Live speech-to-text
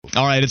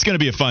All right, it's going to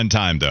be a fun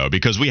time, though,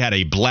 because we had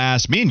a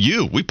blast. Me and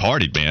you, we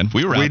partied, man.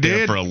 We were out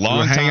there for a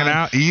long time. Hanging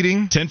out,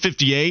 eating.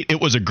 10:58.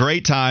 It was a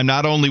great time.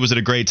 Not only was it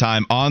a great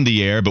time on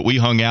the air, but we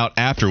hung out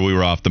after we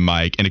were off the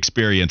mic and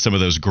experienced some of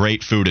those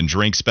great food and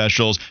drink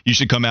specials. You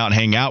should come out and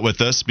hang out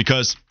with us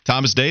because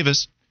Thomas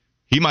Davis,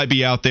 he might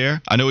be out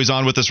there. I know he's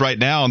on with us right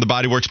now on the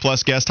Bodyworks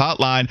Plus guest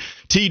hotline.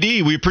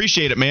 TD, we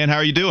appreciate it, man. How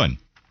are you doing?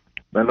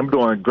 Man, I'm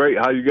doing great.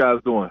 How you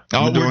guys doing?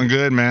 I'm doing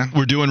good, man.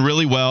 We're doing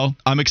really well.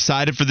 I'm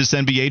excited for this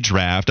NBA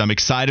draft. I'm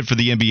excited for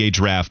the NBA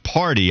draft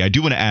party. I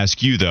do want to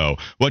ask you, though,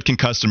 what can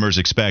customers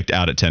expect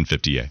out at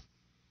 1058?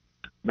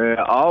 Man,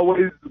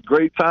 always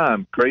great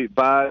time, great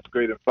vibes,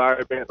 great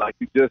environment. Like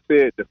you just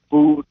said, the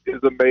food is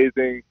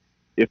amazing.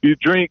 If you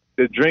drink,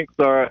 the drinks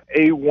are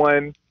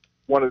A1,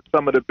 one of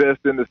some of the best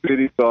in the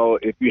city. So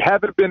if you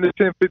haven't been to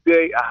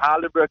 1058, I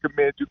highly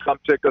recommend you come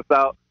check us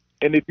out.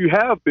 And if you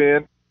have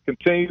been,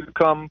 continue to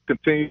come,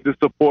 continue to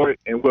support,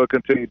 and we'll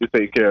continue to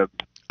take care of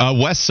you.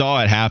 Wes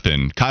saw it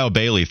happen. Kyle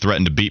Bailey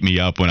threatened to beat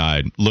me up when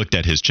I looked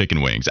at his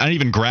chicken wings. I didn't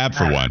even grab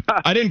for one.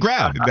 I didn't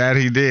grab. That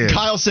he did.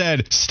 Kyle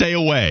said, stay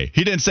away.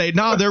 He didn't say,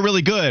 no, they're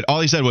really good. All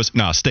he said was,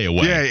 no, stay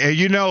away. Yeah, and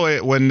you know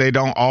it when they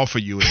don't offer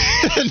you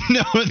it.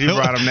 No. He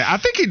brought him there. I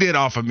think he did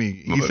offer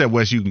me. He said,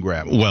 Wes, you can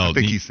grab them. Well, I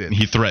think he said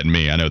he threatened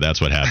me. I know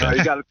that's what happened.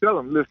 You got to tell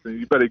him, listen,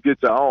 you better get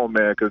your own,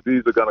 man, because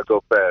these are going to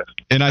go fast.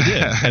 And I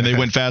did. And they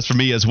went fast for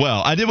me as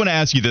well. I did want to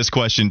ask you this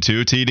question,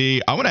 too, TD.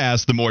 I want to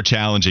ask the more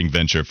challenging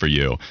venture for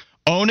you.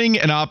 Owning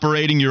and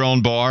operating your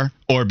own bar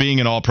or being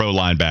an all-pro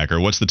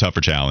linebacker? What's the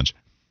tougher challenge?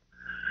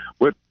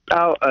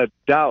 Without a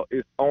doubt,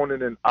 it's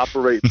owning and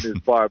operating this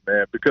bar,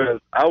 man,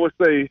 because I would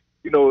say,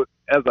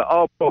 as an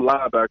all-pro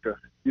linebacker,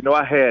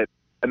 I had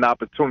an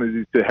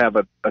opportunity to have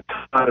a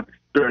ton of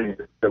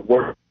experience at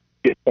work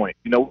at point.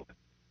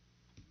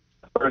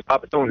 First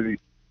opportunity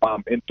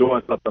in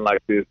doing something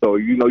like this. So,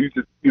 you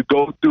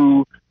go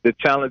through the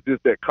challenges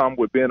that come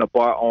with being a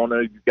bar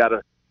owner. You got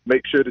to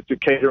make sure that you're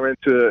catering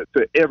to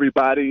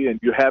everybody and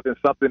you're having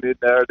something in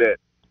there that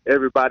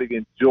everybody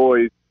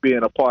enjoys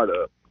being a part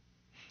of.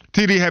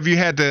 TD, have you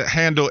had to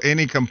handle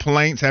any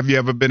complaints? Have you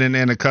ever been in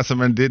there and a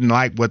customer didn't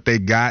like what they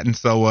got, and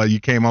so you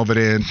came over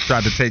there and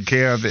tried to take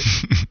care of it?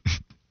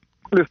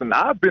 Listen,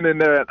 I've been in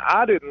there and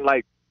I didn't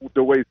like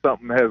the way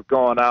something has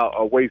gone out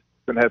or way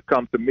something has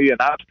come to me,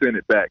 and I've sent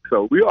it back.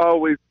 So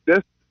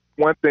that's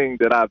one thing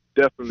that I've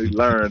definitely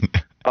learned.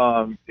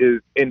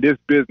 Is in this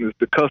business,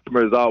 the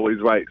customer is always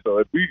right. So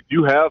if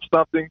you have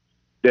something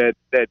that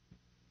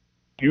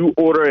you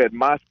order at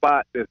my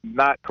spot that's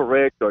not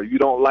correct or you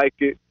don't like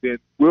it, then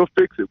we'll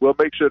fix it. We'll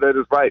make sure that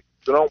it's right.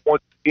 We don't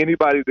want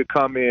anybody to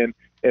come in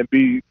and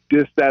be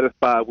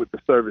dissatisfied with the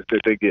service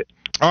that they get.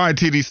 All right,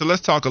 TD, so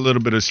let's talk a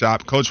little bit of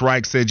shop. Coach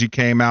Reich said you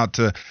came out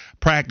to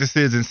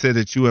practices and said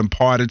that you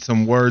imparted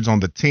some words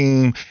on the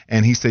team,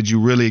 and he said you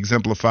really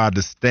exemplified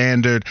the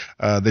standard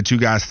that you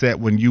guys set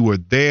when you were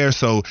there.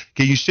 So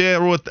can you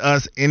share with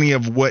us any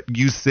of what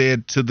you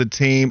said to the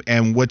team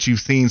and what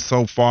you've seen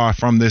so far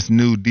from this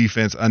new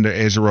defense under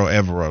Ejiro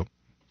Evero?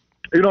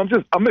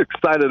 I'm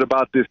excited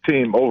about this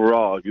team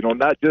overall.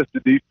 Not just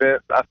the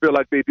defense. I feel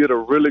like they did a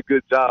really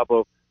good job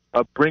of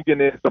bringing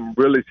in some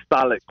really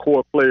solid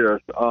core players.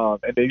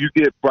 And then you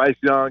get Bryce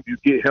Young, you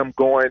get him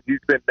going. He's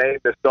been named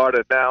the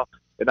starter now.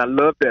 And I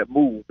love that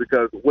move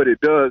because what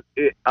it does,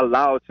 it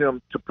allows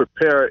him to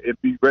prepare and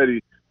be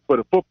ready for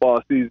the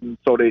football season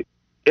so that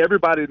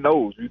everybody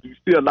knows. You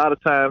see a lot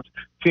of times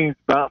teams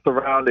bounce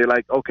around. They're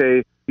like,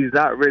 okay, he's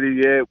not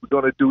ready yet. We're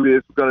going to do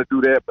this. We're going to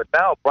do that. But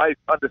now Bryce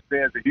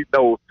understands that he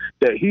knows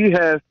that he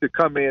has to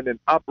come in and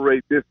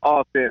operate this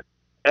offense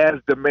as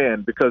the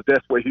man because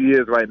that's where he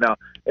is right now.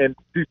 And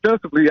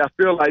defensively, I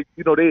feel like,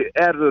 they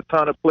added a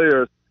ton of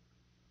players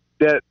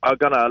that are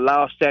going to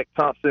allow Shaq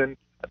Thompson,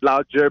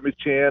 allow Jeremy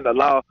Chin,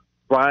 allow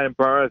Brian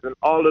Burns, and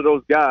all of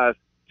those guys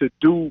to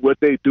do what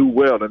they do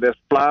well, and that's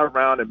fly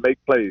around and make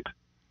plays.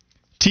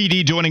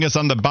 TD joining us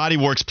on the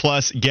Bodyworks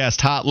Plus guest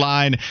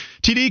hotline.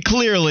 TD,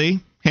 clearly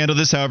handle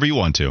this however you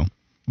want to.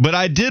 But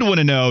I did want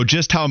to know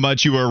just how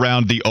much you were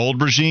around the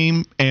old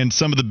regime and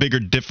some of the bigger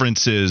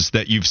differences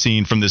that you've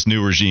seen from this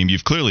new regime.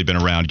 You've clearly been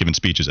around giving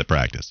speeches at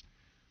practice.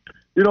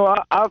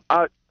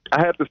 I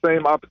had the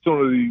same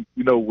opportunity,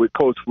 with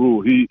Coach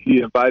Rule. He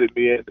invited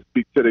me in to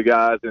speak to the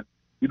guys, and,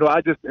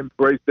 I just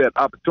embraced that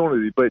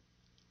opportunity. But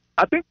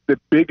I think the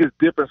biggest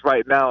difference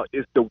right now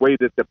is the way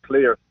that the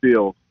players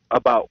feel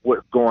about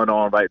what's going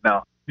on right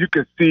now. You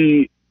can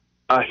see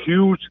a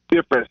huge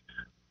difference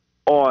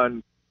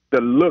on the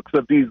looks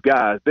of these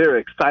guys. They're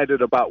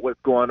excited about what's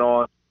going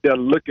on. They're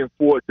looking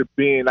forward to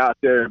being out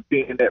there and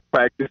being at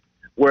practice.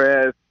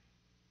 Whereas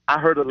I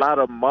heard a lot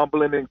of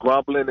mumbling and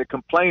grumbling and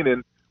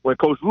complaining when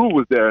Coach Rule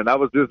was there. And I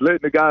was just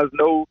letting the guys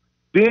know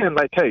then,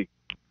 like, hey,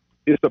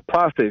 it's a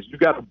process. You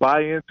got to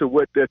buy into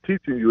what they're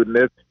teaching you in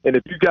this. And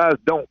if you guys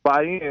don't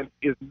buy in,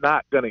 it's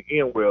not going to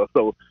end well.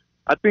 So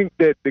I think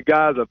that the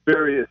guys are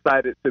very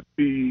excited to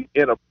be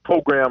in a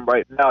program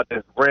right now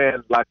that's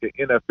ran like an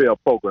NFL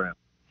program.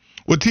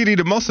 Well, TD,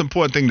 the most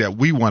important thing that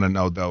we want to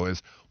know, though,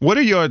 is what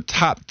are your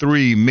top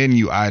 3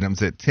 menu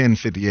items at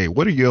 1058?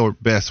 What are your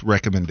best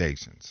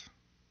recommendations?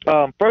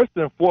 First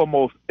and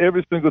foremost,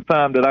 every single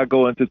time that I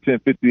go into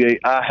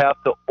 1058, I have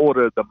to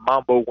order the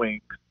Mambo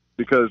wings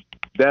because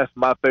that's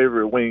my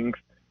favorite wings.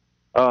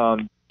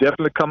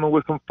 Definitely coming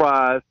with some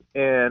fries,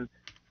 and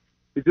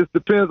it just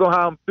depends on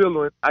how I'm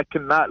feeling. I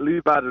cannot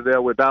leave out of there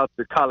without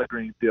the collard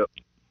green dip.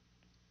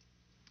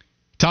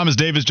 Thomas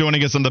Davis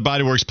joining us on the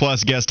Bodyworks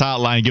Plus guest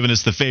hotline, giving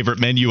us the favorite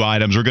menu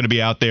items. We're going to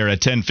be out there at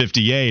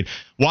 10:58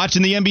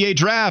 watching the NBA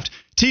draft.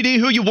 TD,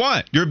 who you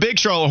want? You're a big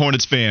Charlotte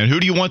Hornets fan. Who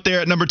do you want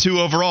there at number 2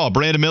 overall,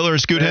 Brandon Miller or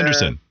Scoot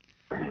Henderson?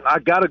 I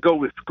got to go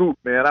with Scoot,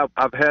 man.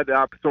 I've had the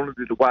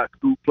opportunity to watch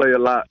Scoot play a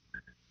lot.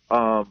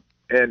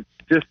 And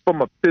just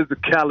from a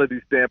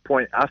physicality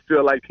standpoint, I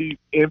feel like he's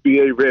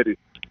NBA ready.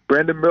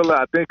 Brandon Miller,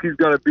 I think he's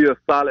going to be a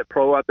solid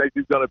pro. I think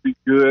he's going to be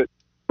good.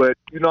 But,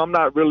 I'm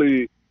not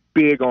really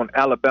big on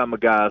Alabama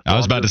guys. So I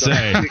was about to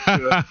say.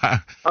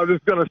 I'm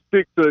just going to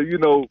stick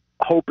to,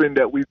 hoping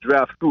that we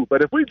draft Scoot.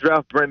 But if we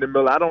draft Brandon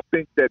Miller, I don't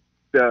think that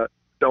the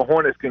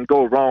Hornets can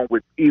go wrong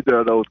with either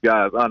of those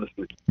guys,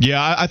 honestly.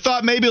 Yeah, I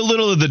thought maybe a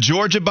little of the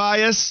Georgia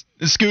bias,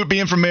 Scoot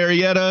being from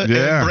Marietta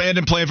and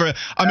Brandon playing for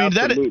 – I mean,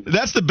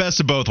 that's the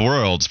best of both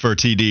worlds for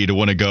TD to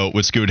want to go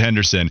with Scoot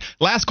Henderson.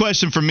 Last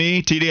question for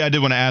me, TD, I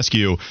did want to ask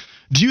you,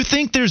 do you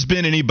think there's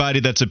been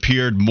anybody that's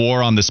appeared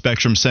more on the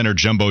Spectrum Center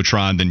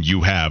Jumbotron than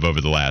you have over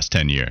the last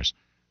 10 years?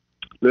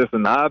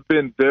 Listen, I've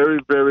been very,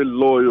 very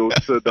loyal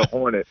to the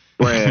Hornet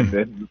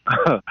brand,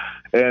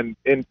 and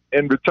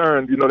in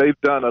return,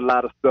 they've done a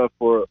lot of stuff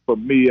for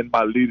me and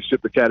my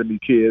Leadership Academy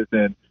kids,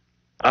 and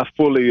I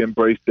fully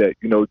embrace that.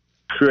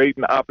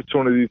 Creating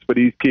opportunities for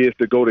these kids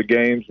to go to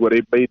games where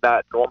they may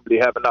not normally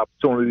have an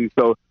opportunity.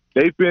 So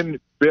they've been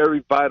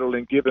very vital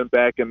in giving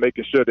back and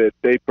making sure that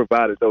they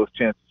provided those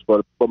chances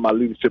for my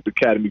Leadership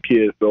Academy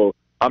kids. So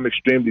I'm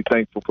extremely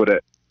thankful for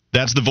that.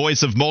 That's the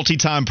voice of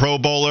multi-time Pro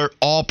Bowler,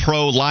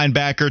 all-pro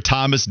linebacker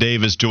Thomas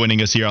Davis joining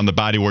us here on the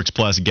Bodyworks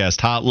Plus guest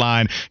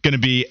hotline. Going to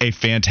be a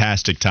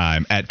fantastic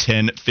time at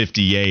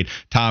 10:58.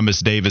 Thomas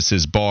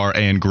Davis's Bar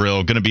and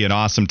Grill. Going to be an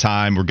awesome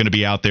time. We're going to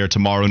be out there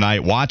tomorrow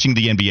night watching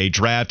the NBA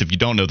draft. If you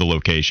don't know the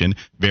location,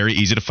 very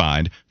easy to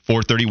find.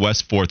 430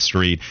 West 4th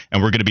Street,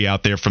 and we're going to be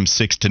out there from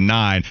 6 to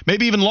 9,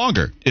 maybe even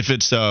longer if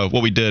it's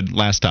what we did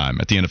last time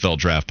at the NFL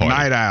draft party.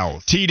 Night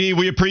Owls. TD,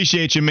 we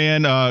appreciate you,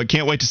 man.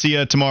 Can't wait to see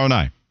you tomorrow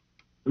night.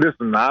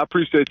 Listen, I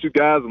appreciate you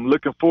guys. I'm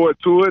looking forward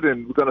to it,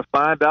 and we're going to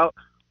find out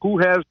who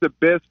has the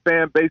best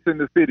fan base in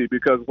the city,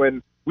 because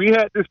when we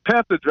had this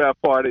Panther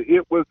draft party,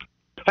 it was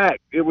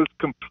packed. It was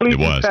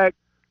completely packed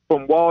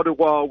from wall to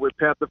wall with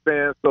Panther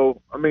fans. So,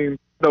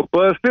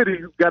 Buzz City,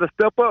 you've got to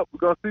step up. We're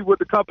going to see what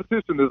the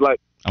competition is like.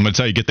 I'm going to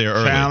tell you, get there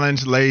early.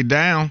 Challenge laid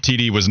down.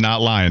 TD was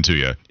not lying to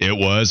you. It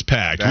was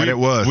packed. It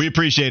was. We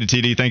appreciate it,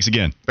 TD. Thanks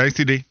again. Thanks,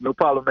 TD. No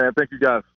problem, man. Thank you, guys.